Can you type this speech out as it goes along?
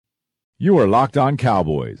You are Locked On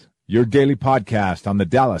Cowboys, your daily podcast on the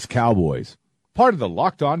Dallas Cowboys. Part of the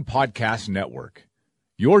Locked On Podcast Network.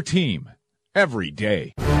 Your team every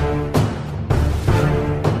day.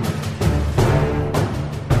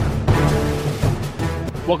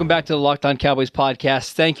 Welcome back to the Locked On Cowboys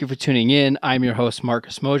podcast. Thank you for tuning in. I'm your host,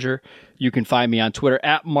 Marcus Mosher. You can find me on Twitter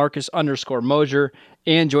at Marcus_Mosher.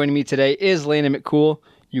 And joining me today is Landon McCool.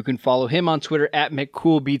 You can follow him on Twitter at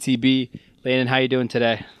McCoolBTB. Landon, how you doing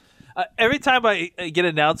today? Every time I get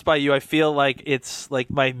announced by you, I feel like it's like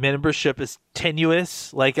my membership is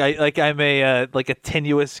tenuous. I'm a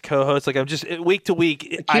tenuous co-host. Like I'm just week to week.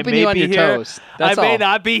 Keeping I may you on be your here. toes. I may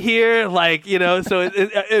not be here. So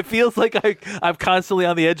it feels like I'm constantly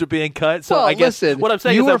on the edge of being cut. So well, I guess listen, what I'm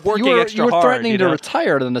saying is I'm working extra hard. You were threatening to know?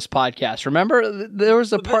 retire on this podcast. Remember, there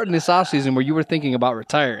was a part in this offseason where you were thinking about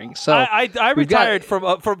retiring. So I retired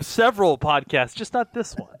from several podcasts, just not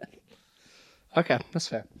this one. Okay, that's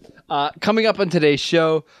fair. Coming up on today's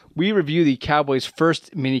show, we review the Cowboys'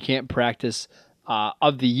 first minicamp practice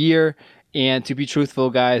of the year. And to be truthful,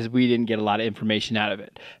 guys, we didn't get a lot of information out of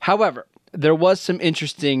it. However, there was some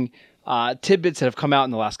interesting tidbits that have come out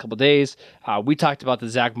in the last couple of days. We talked about the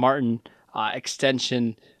Zach Martin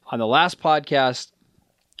extension on the last podcast.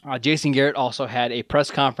 Jason Garrett also had a press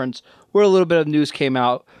conference where a little bit of news came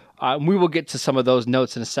out. We will get to some of those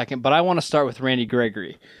notes in a second, but I want to start with Randy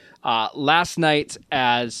Gregory. Last night,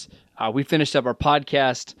 as we finished up our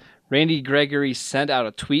podcast, Randy Gregory sent out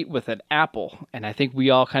a tweet with an apple, and I think we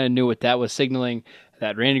all kind of knew what that was signaling,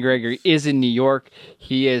 that Randy Gregory is in New York.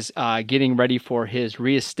 He is getting ready for his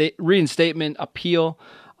reinstatement appeal.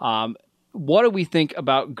 What do we think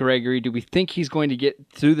about Gregory? Do we think he's going to get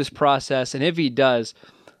through this process? And if he does,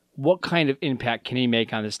 what kind of impact can he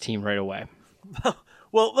make on this team right away?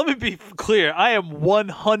 Well, let me be clear. I am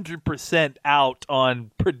 100% out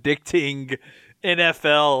on predicting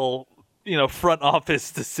NFL, front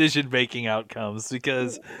office decision-making outcomes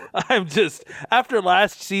because I'm just after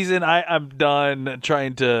last season, I'm done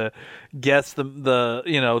trying to guess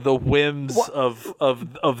the whims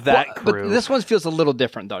of that crew. But this one feels a little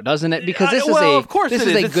different though, doesn't it? Because this is a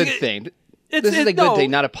good thing. This is a good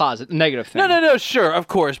thing, not a negative thing. No, sure, of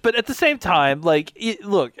course. But at the same time,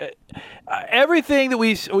 look, everything that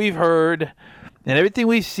we've heard and everything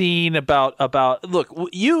we've seen about look,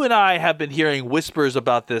 you and I have been hearing whispers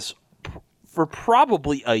about this for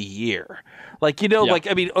probably a year. Of this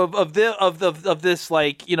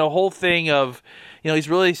whole thing of he's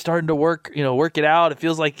really starting to work it out. It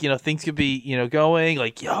feels like things could be going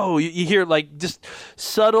you hear just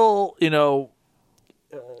subtle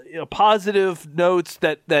positive notes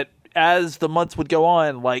that as the months would go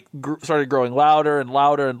on, started growing louder and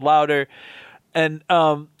louder and louder. And,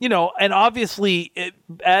 and obviously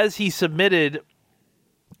as he submitted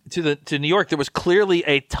to New York, there was clearly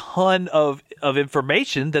a ton of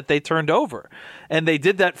information that they turned over. And they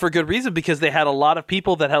did that for good reason because they had a lot of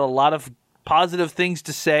people that had a lot of positive things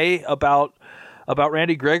to say about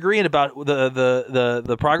Randy Gregory and about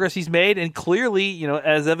the progress he's made. And clearly,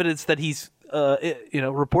 as evidence that he's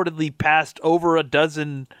reportedly passed over a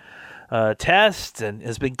dozen tests and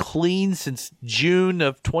has been clean since June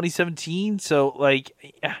of 2017. So,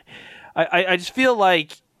 I just feel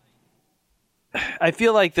like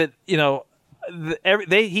that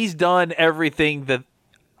he's done everything that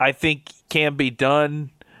I think can be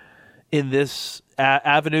done in this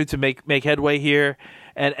avenue to make headway here.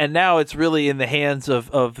 And now it's really in the hands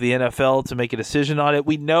of the NFL to make a decision on it.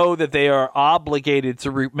 We know that they are obligated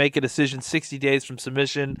to make a decision 60 days from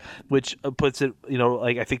submission, which puts it,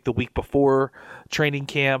 I think the week before training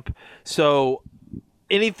camp. So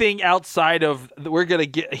anything outside of we're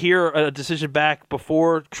going to hear a decision back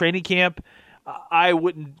before training camp, I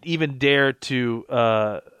wouldn't even dare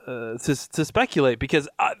to speculate because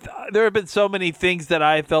there have been so many things that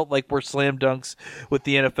I felt like were slam dunks with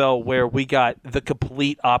the NFL where we got the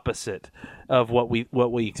complete opposite of what we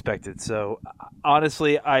expected. So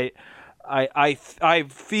honestly, I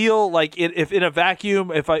feel like if in a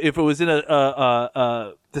vacuum, if it was in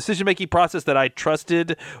a decision-making process that I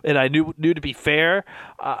trusted and I knew to be fair,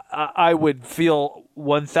 I would feel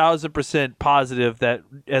 1,000% positive that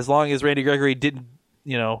as long as Randy Gregory didn't,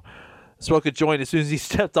 smoke a joint as soon as he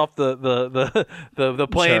stepped off the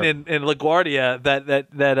plane in LaGuardia,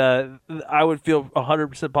 that I would feel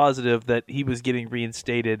 100% positive that he was getting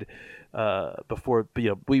reinstated before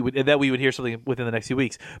we would hear something within the next few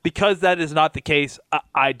weeks. Because that is not the case,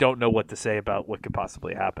 I don't know what to say about what could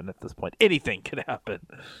possibly happen at this point. Anything could happen.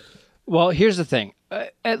 Well, here's the thing.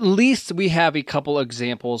 At least we have a couple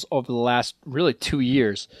examples over the last really 2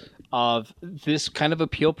 years of this kind of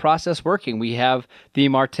appeal process working. We have the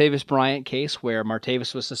Martavis Bryant case where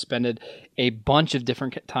Martavis was suspended a bunch of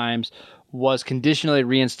different times, was conditionally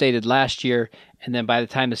reinstated last year, and then by the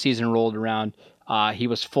time the season rolled around, he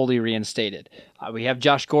was fully reinstated. We have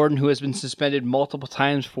Josh Gordon, who has been suspended multiple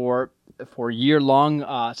times for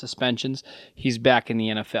year-long suspensions. He's back in the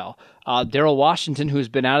NFL. Darrell Washington, who's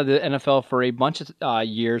been out of the NFL for a bunch of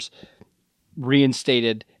years,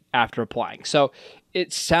 reinstated after applying. So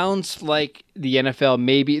it sounds like the NFL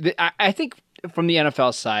maybe, I think from the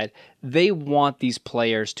NFL side, they want these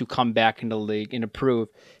players to come back into the league and to prove,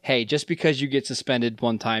 hey, just because you get suspended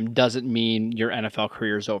one time doesn't mean your NFL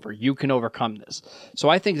career is over. You can overcome this. So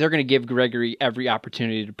I think they're going to give Gregory every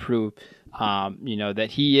opportunity to prove, that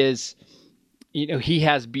he is, he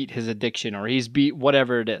has beat his addiction or he's beat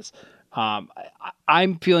whatever it is.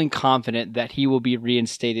 I'm feeling confident that he will be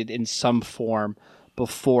reinstated in some form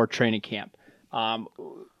before training camp.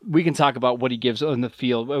 We can talk about what he gives on the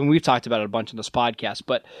field, and we've talked about it a bunch on this podcast,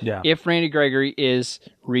 but if Randy Gregory is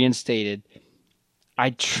reinstated,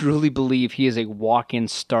 I truly believe he is a walk-in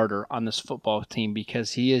starter on this football team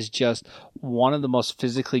because he is just one of the most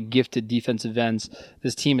physically gifted defensive ends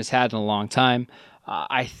this team has had in a long time.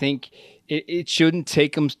 I think it shouldn't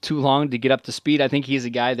take him too long to get up to speed. I think he's a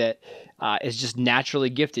guy that is just naturally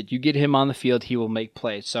gifted. You get him on the field, he will make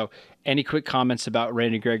plays. So any quick comments about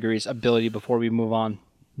Randy Gregory's ability before we move on?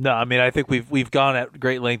 No, I mean, I think we've gone at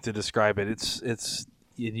great length to describe it. It's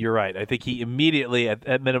you're right. I think he immediately,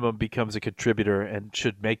 at minimum, becomes a contributor and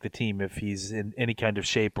should make the team if he's in any kind of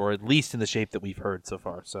shape, or at least in the shape that we've heard so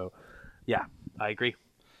far. So, yeah, I agree.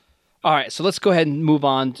 All right, so let's go ahead and move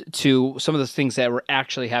on to some of the things that were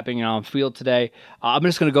actually happening on field today. I'm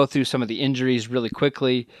just going to go through some of the injuries really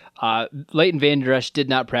quickly. Leighton Vander Esch did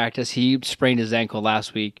not practice. He sprained his ankle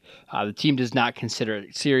last week. The team does not consider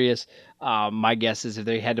it serious. My guess is if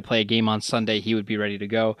they had to play a game on Sunday, he would be ready to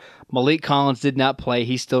go. Malik Collins did not play.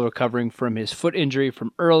 He's still recovering from his foot injury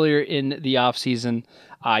from earlier in the offseason.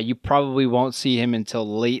 You probably won't see him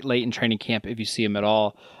until late in training camp if you see him at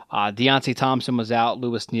all. Deontay Thompson was out.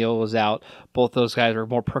 Lewis Neal was out. Both those guys were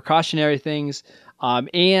more precautionary things.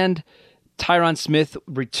 And Tyron Smith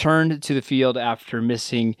returned to the field after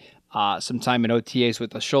missing some time in OTAs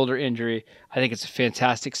with a shoulder injury. I think it's a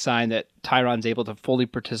fantastic sign that Tyron's able to fully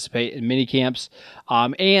participate in mini camps.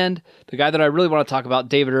 And the guy that I really want to talk about,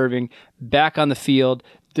 David Irving, back on the field,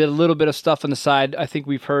 did a little bit of stuff on the side. I think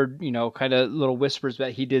we've heard, kind of little whispers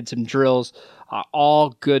that he did some drills.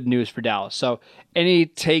 All good news for Dallas. So any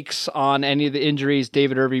takes on any of the injuries,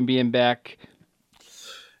 David Irving being back?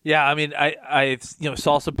 Yeah, I mean, I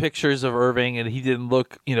saw some pictures of Irving, and he didn't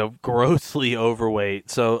look, grossly overweight.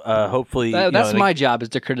 So hopefully, that's my job, is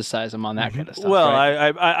to criticize him on that kind of stuff. Well,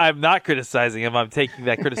 right? I'm not criticizing him. I'm taking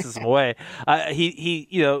that criticism away.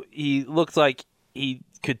 He looks like he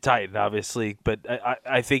could tighten, obviously, but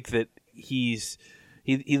I think that he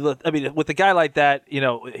looked. I mean, with a guy like that,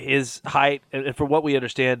 his height, and from what we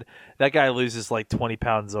understand, that guy loses like 20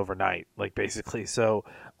 pounds overnight, like basically. So.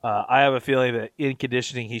 I have a feeling that in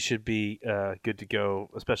conditioning he should be good to go,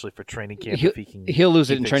 especially for training camp. He'll lose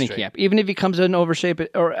it in training camp, even if he comes in overshape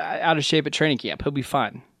or out of shape at training camp. He'll be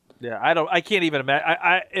fine. Yeah, I can't even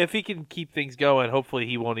imagine. If he can keep things going,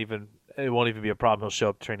 hopefully it won't even be a problem. He'll show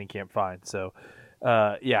up to training camp fine. So,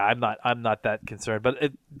 I'm not that concerned.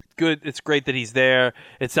 But it's great that he's there.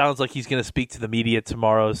 It sounds like he's going to speak to the media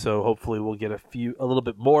tomorrow. So hopefully we'll get a little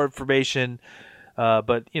bit more information.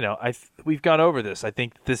 But we've gone over this. I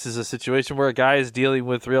think this is a situation where a guy is dealing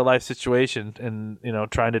with real life situation and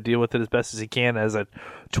trying to deal with it as best as he can as a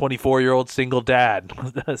 24-year-old single dad.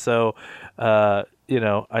 So I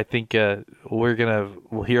think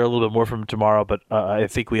we'll hear a little bit more from him tomorrow. But I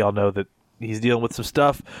think we all know that he's dealing with some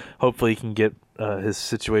stuff. Hopefully, he can get his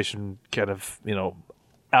situation kind of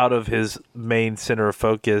out of his main center of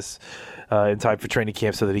focus in time for training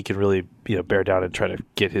camp, so that he can really bear down and try to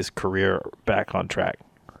get his career back on track.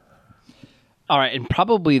 All right, and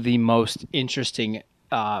probably the most interesting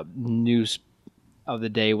news of the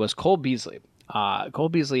day was Cole Beasley. Cole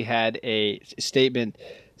Beasley had a statement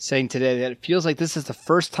saying today that it feels like this is the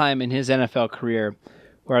first time in his NFL career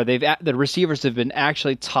where the receivers have been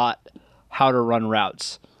actually taught how to run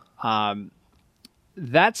routes.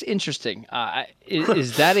 That's interesting.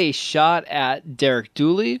 Is that a shot at Derek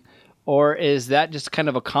Dooley, or is that just kind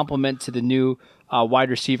of a compliment to the new wide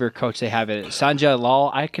receiver coach they have in it? Sanjay Lal?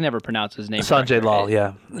 I can never pronounce his name. Sanjay Lal,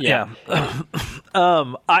 yeah. I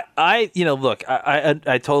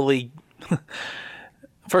totally.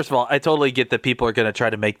 First of all, I totally get that people are going to try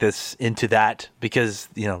to make this into that because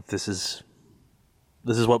this is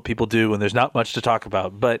what people do when there's not much to talk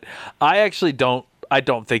about. But I actually don't. I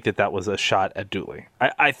don't think that was a shot at Dooley.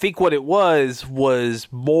 I think what it was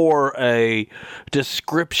more a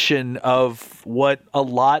description of what a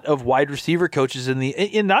lot of wide receiver coaches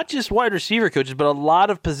in not just wide receiver coaches, but a lot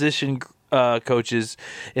of position coaches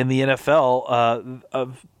in the NFL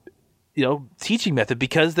of teaching method,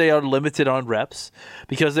 because they are limited on reps,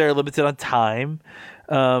 because they are limited on time.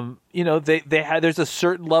 There's a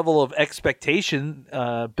certain level of expectation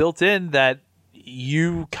built in that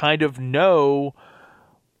you kind of know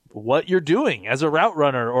what you're doing as a route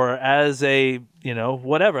runner or as a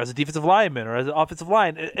as a defensive lineman or as an offensive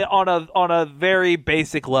line on a very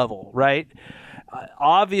basic level, right?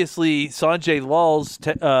 Obviously, Sanjay Lal's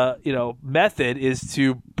method is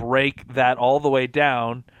to break that all the way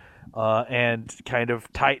down and kind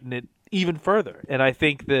of tighten it even further. And I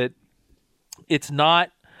think that it's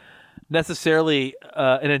not necessarily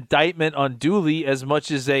an indictment on Dooley as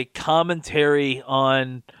much as a commentary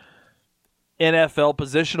on NFL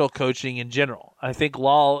positional coaching in general. I think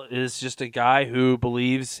Lal is just a guy who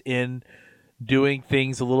believes in doing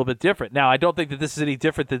things a little bit different. Now, I don't think that this is any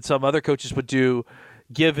different than some other coaches would do,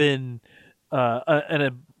 given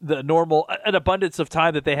an abundance of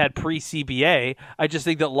time that they had pre-CBA. I just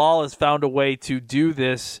think that Lal has found a way to do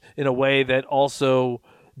this in a way that also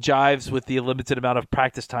jives with the limited amount of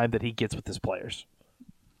practice time that he gets with his players.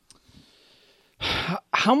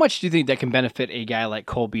 How much do you think that can benefit a guy like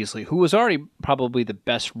Cole Beasley, who was already probably the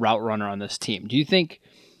best route runner on this team? Do you think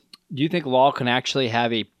Lal can actually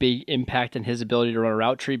have a big impact in his ability to run a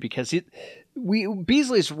route tree? Because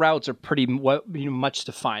Beasley's routes are pretty much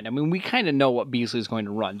defined. I mean, we kind of know what Beasley is going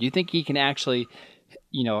to run. Do you think he can actually,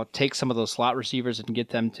 take some of those slot receivers and get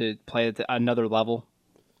them to play at another level?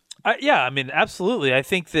 Yeah, I mean, absolutely. I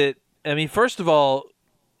think that, first of all,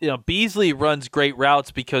 Beasley runs great routes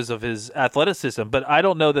because of his athleticism, but I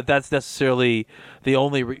don't know that that's necessarily the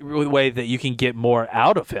only way that you can get more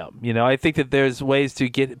out of him. I think that there's ways to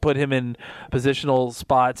put him in positional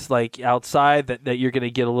spots like outside that you're going to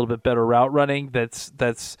get a little bit better route running.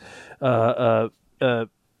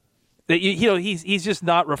 He's just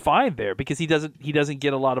not refined there because he doesn't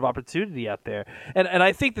get a lot of opportunity out there. And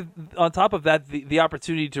I think that on top of that, the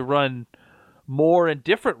opportunity to run more and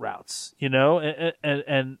different routes,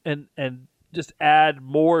 and just add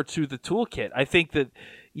more to the toolkit. I think that,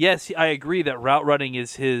 yes, I agree that route running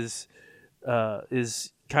is his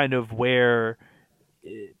is kind of where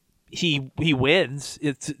he wins,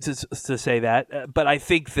 to say that. But I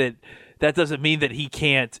think that doesn't mean that he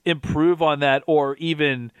can't improve on that, or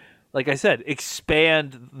even, like I said,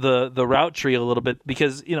 expand the route tree a little bit,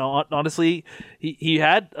 because, honestly, he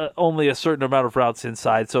had only a certain amount of routes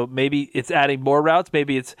inside. So maybe it's adding more routes.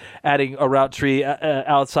 Maybe it's adding a route tree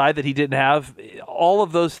outside that he didn't have. All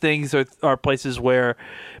of those things are places where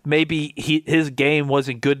maybe his game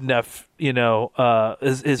wasn't good enough,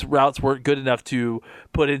 his routes weren't good enough to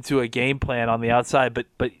put into a game plan on the outside,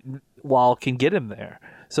 but Lal can get him there.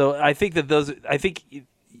 So I think that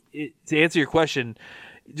to answer your question,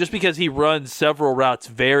 just because he runs several routes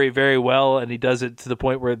very, very well and he does it to the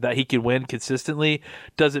point where that he can win consistently,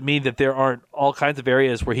 doesn't mean that there aren't all kinds of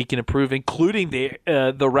areas where he can improve, including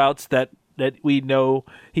the routes that we know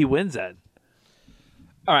he wins at.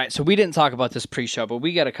 All right, so we didn't talk about this pre-show, but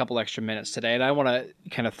we got a couple extra minutes today, and I want to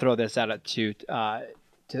kind of throw this out to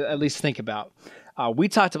at least think about. We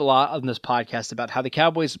talked a lot on this podcast about how the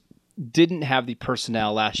Cowboys didn't have the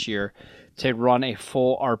personnel last year to run a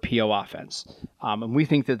full RPO offense. And we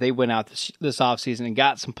think that they went out this offseason and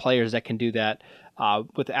got some players that can do that,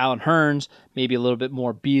 with Allen Hurns, maybe a little bit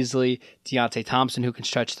more Beasley, Deontay Thompson, who can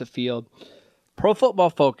stretch the field. Pro Football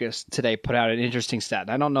Focus today put out an interesting stat.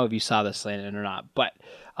 I don't know if you saw this, Landon, or not, but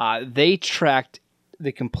they tracked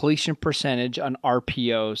the completion percentage on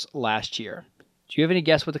RPOs last year. Do you have any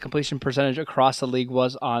guess what the completion percentage across the league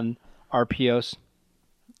was on RPOs?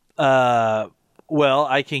 Well,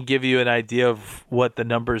 I can give you an idea of what the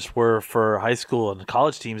numbers were for high school and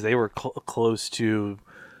college teams. They were close to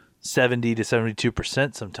 70 to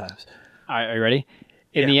 72% sometimes. All right, are you ready?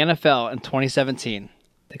 In the NFL in 2017,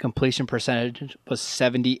 the completion percentage was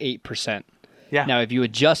 78%. Yeah. Now, if you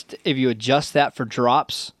adjust that for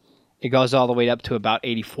drops, it goes all the way up to about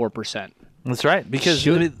 84%. That's right, because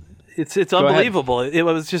it's unbelievable. It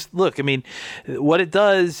was just, look, what it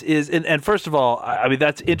does is, and first of all,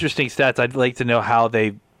 that's interesting stats. I'd like to know how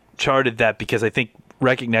they charted that, because I think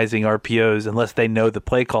recognizing RPOs, unless they know the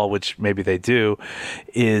play call, which maybe they do,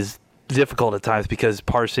 is difficult at times, because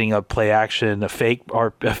parsing a play action, a fake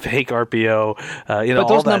RPO, but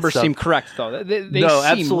those numbers seem correct, though. They no,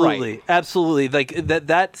 seem absolutely, right. Absolutely. Like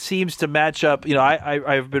that seems to match up.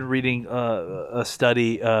 I've been reading a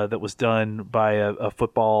study that was done by a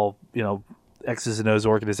football X's and O's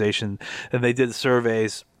organization, and they did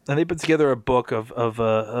surveys, and they put together a book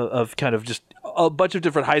of kind of just a bunch of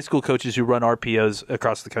different high school coaches who run RPOs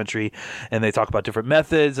across the country, and they talk about different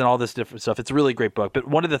methods and all this different stuff. It's a really great book. But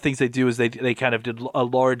one of the things they do is they kind of did a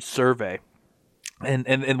large survey.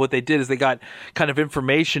 And what they did is they got kind of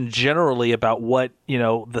information generally about what,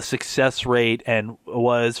 the success rate and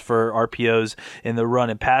was for RPOs in the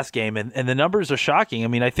run and pass game. And the numbers are shocking. I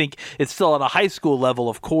mean, I think it's still on a high school level,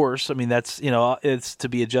 of course. I mean, that's, it's to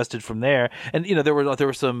be adjusted from there. And, there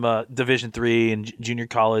were some Division III and junior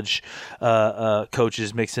college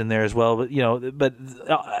coaches mixed in there as well. But,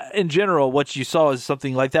 in general, what you saw is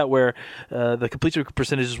something like that where the completion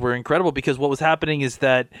percentages were incredible, because what was happening is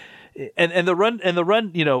that and the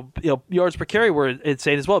run yards per carry were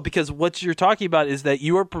insane as well, because what you're talking about is that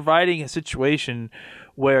you are providing a situation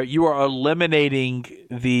where you are eliminating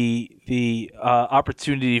the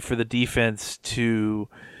opportunity for the defense to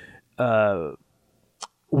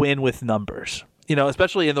win with numbers.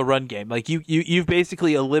 Especially in the run game, like you've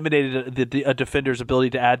basically eliminated a defender's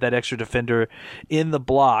ability to add that extra defender in the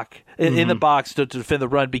block in the box to defend the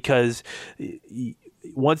run, because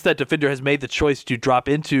once that defender has made the choice to drop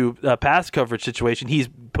into a pass coverage situation, he's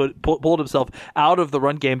pulled himself out of the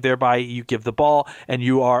run game. Thereby, you give the ball, and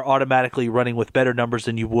you are automatically running with better numbers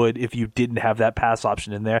than you would if you didn't have that pass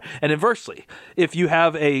option in there. And inversely, if you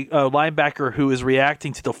have a linebacker who is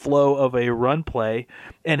reacting to the flow of a run play,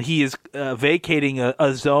 and he is vacating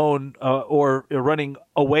a zone or running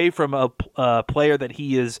away from a player that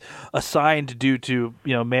he is assigned due to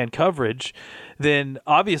man coverage, then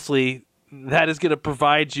obviously that is going to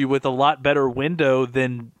provide you with a lot better window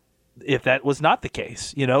than if that was not the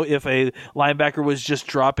case. If a linebacker was just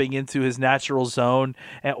dropping into his natural zone,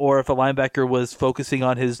 or if a linebacker was focusing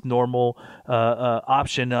on his normal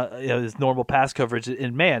option, his normal pass coverage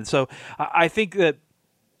in man. So I think that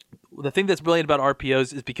the thing that's brilliant about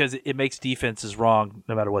RPOs is because it makes defenses wrong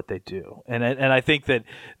no matter what they do. And I think that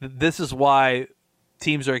this is why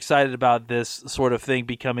teams are excited about this sort of thing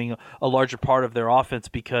becoming a larger part of their offense,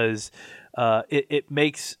 because it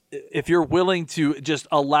makes, if you're willing to just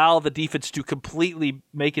allow the defense to completely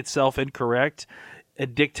make itself incorrect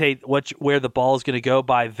and dictate where the ball is going to go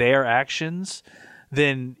by their actions,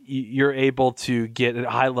 then you're able to get a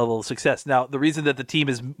high level of success. Now, the reason that the team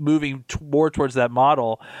is moving more towards that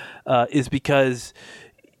model is because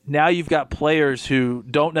now you've got players who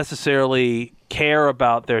don't necessarily care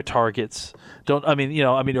about their targets.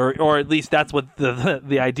 Or at least that's what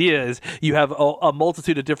the idea is. You have a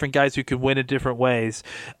multitude of different guys who can win in different ways,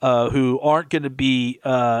 who aren't going to be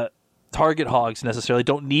target hogs necessarily,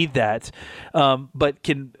 don't need that, but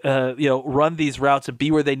can run these routes and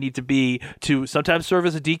be where they need to be to sometimes serve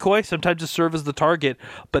as a decoy, sometimes to serve as the target.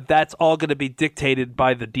 But that's all going to be dictated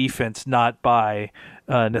by the defense, not by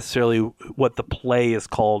necessarily what the play is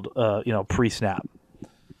called, pre-snap.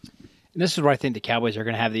 And this is where I think the Cowboys are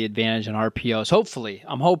going to have the advantage in RPOs. Hopefully,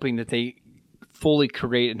 I'm hoping that they fully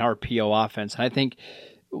create an RPO offense. And I think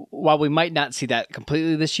while we might not see that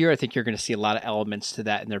completely this year, I think you're going to see a lot of elements to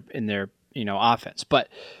that in their offense. But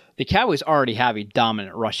the Cowboys already have a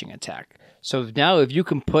dominant rushing attack. So now if you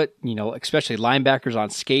can put, especially linebackers on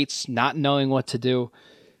skates, not knowing what to do,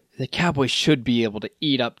 the Cowboys should be able to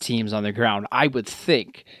eat up teams on the ground, I would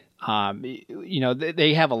think.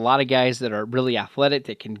 They have a lot of guys that are really athletic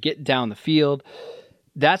that can get down the field.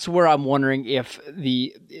 That's where I'm wondering if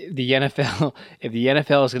the NFL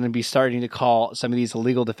is going to be starting to call some of these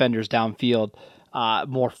illegal defenders downfield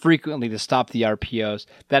more frequently to stop the RPOs.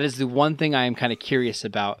 That is the one thing I am kind of curious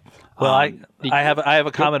about. Well, I have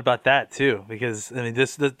a comment about that too, because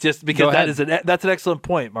that's an excellent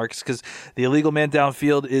point, Marcus. Because the illegal man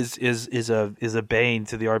downfield is a bane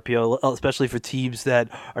to the RPO, especially for teams that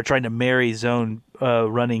are trying to marry zone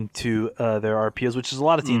running to their RPOs, which is a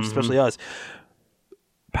lot of teams, especially us.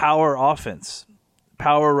 Power offense,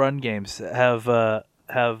 power run games have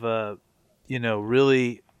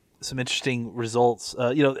really some interesting results.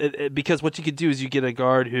 Because what you could do is you get a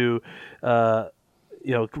guard who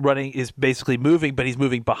running is basically moving, but he's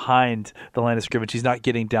moving behind the line of scrimmage. He's not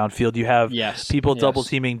getting downfield. You have people double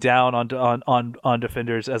teaming down on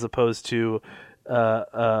defenders as opposed to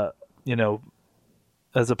trying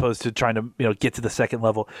to get to the second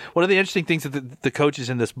level. One of the interesting things that the coaches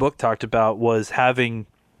in this book talked about was having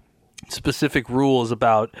specific rules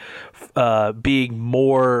about being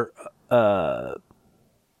more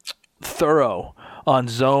thorough on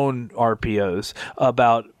zone RPOs,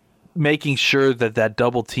 about making sure that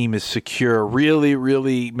double team is secure,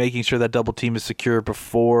 really making sure that double team is secure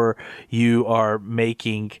before you are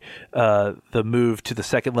making the move to the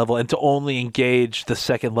second level, and to only engage the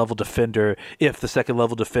second level defender if the second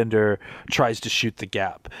level defender tries to shoot the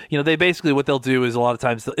gap. They basically, what they'll do is, a lot of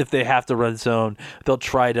times if they have to run zone, they'll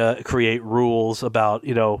try to create rules about,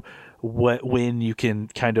 when you can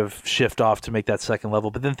kind of shift off to make that second level,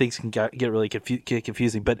 but then things can get really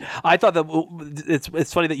confusing. But I thought that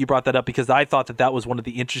it's funny that you brought that up, because I thought that was one of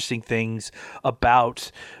the interesting things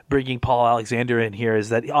about bringing Paul Alexander in here, is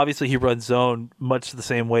that obviously he runs zone much the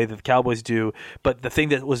same way that the Cowboys do, but the thing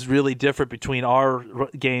that was really different between our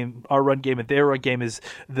run game and their run game is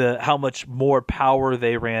how much more power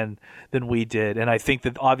they ran than we did. And I think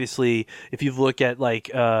that obviously if you look at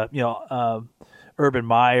Urban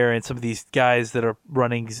Meyer and some of these guys that are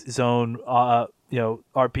running zone,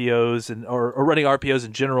 RPOs or running RPOs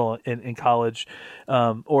in general in college,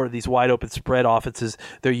 or these wide open spread offenses,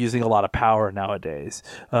 they're using a lot of power nowadays.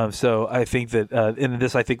 So I think that, and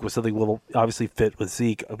this I think was something will obviously fit with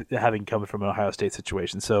Zeke, having come from an Ohio State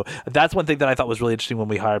situation. So that's one thing that I thought was really interesting when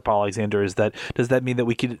we hired Paul Alexander, is that does that mean that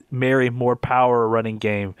we could marry more power running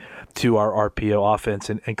game to our RPO offense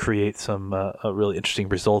and create some really interesting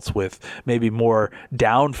results with maybe more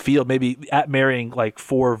downfield, maybe at marrying like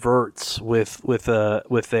 4 verts with a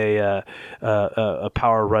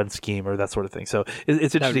power run scheme or that sort of thing. So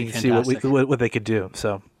it's interesting to see what they could do.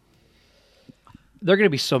 So they're going to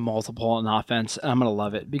be so multiple in offense, and I'm going to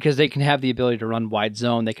love it, because they can have the ability to run wide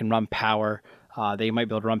zone. They can run power. They might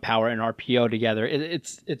be able to run power and RPO together.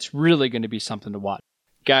 It's really going to be something to watch.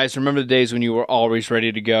 Guys, remember the days when you were always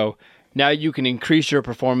ready to go? Now you can increase your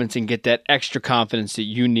performance and get that extra confidence that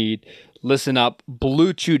you need. Listen up,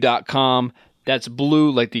 BlueChew.com. That's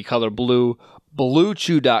blue like the color blue.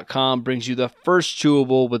 BlueChew.com brings you the first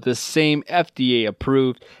chewable with the same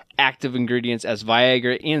FDA-approved active ingredients as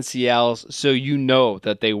Viagra and Cialis, so you know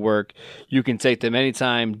that they work. You can take them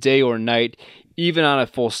anytime, day or night, even on a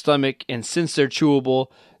full stomach. And since they're chewable,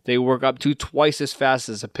 they work up to twice as fast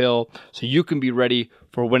as a pill, so you can be ready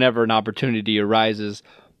for whenever an opportunity arises.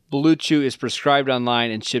 Blue Chew is prescribed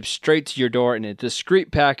online and shipped straight to your door in a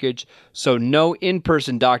discreet package, so no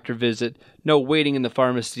in-person doctor visit, no waiting in the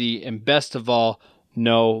pharmacy, and best of all,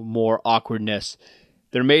 no more awkwardness.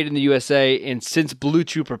 They're made in the USA, and since Blue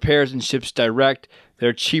Chew prepares and ships direct,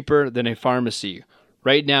 they're cheaper than a pharmacy.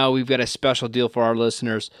 Right now, we've got a special deal for our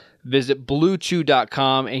listeners. Visit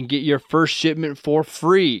BlueChew.com and get your first shipment for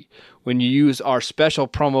free when you use our special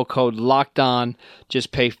promo code LOCKEDON.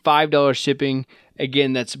 Just pay $5 shipping.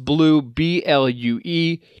 Again, that's Blue,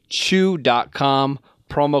 BLUE, Chew.com.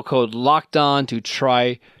 Promo code LOCKEDON to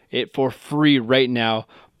try it for free right now.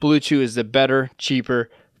 Blue Chew is the better, cheaper,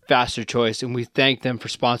 faster choice, and we thank them for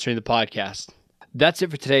sponsoring the podcast. That's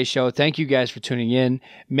it for today's show. Thank you guys for tuning in.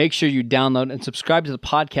 Make sure you download and subscribe to the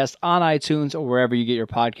podcast on iTunes or wherever you get your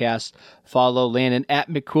podcasts. Follow Landon at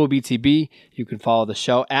McCoolBTB. You can follow the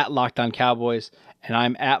show at Locked On Cowboys. And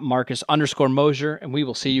I'm at Marcus_Mosher, and we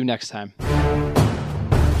will see you next time.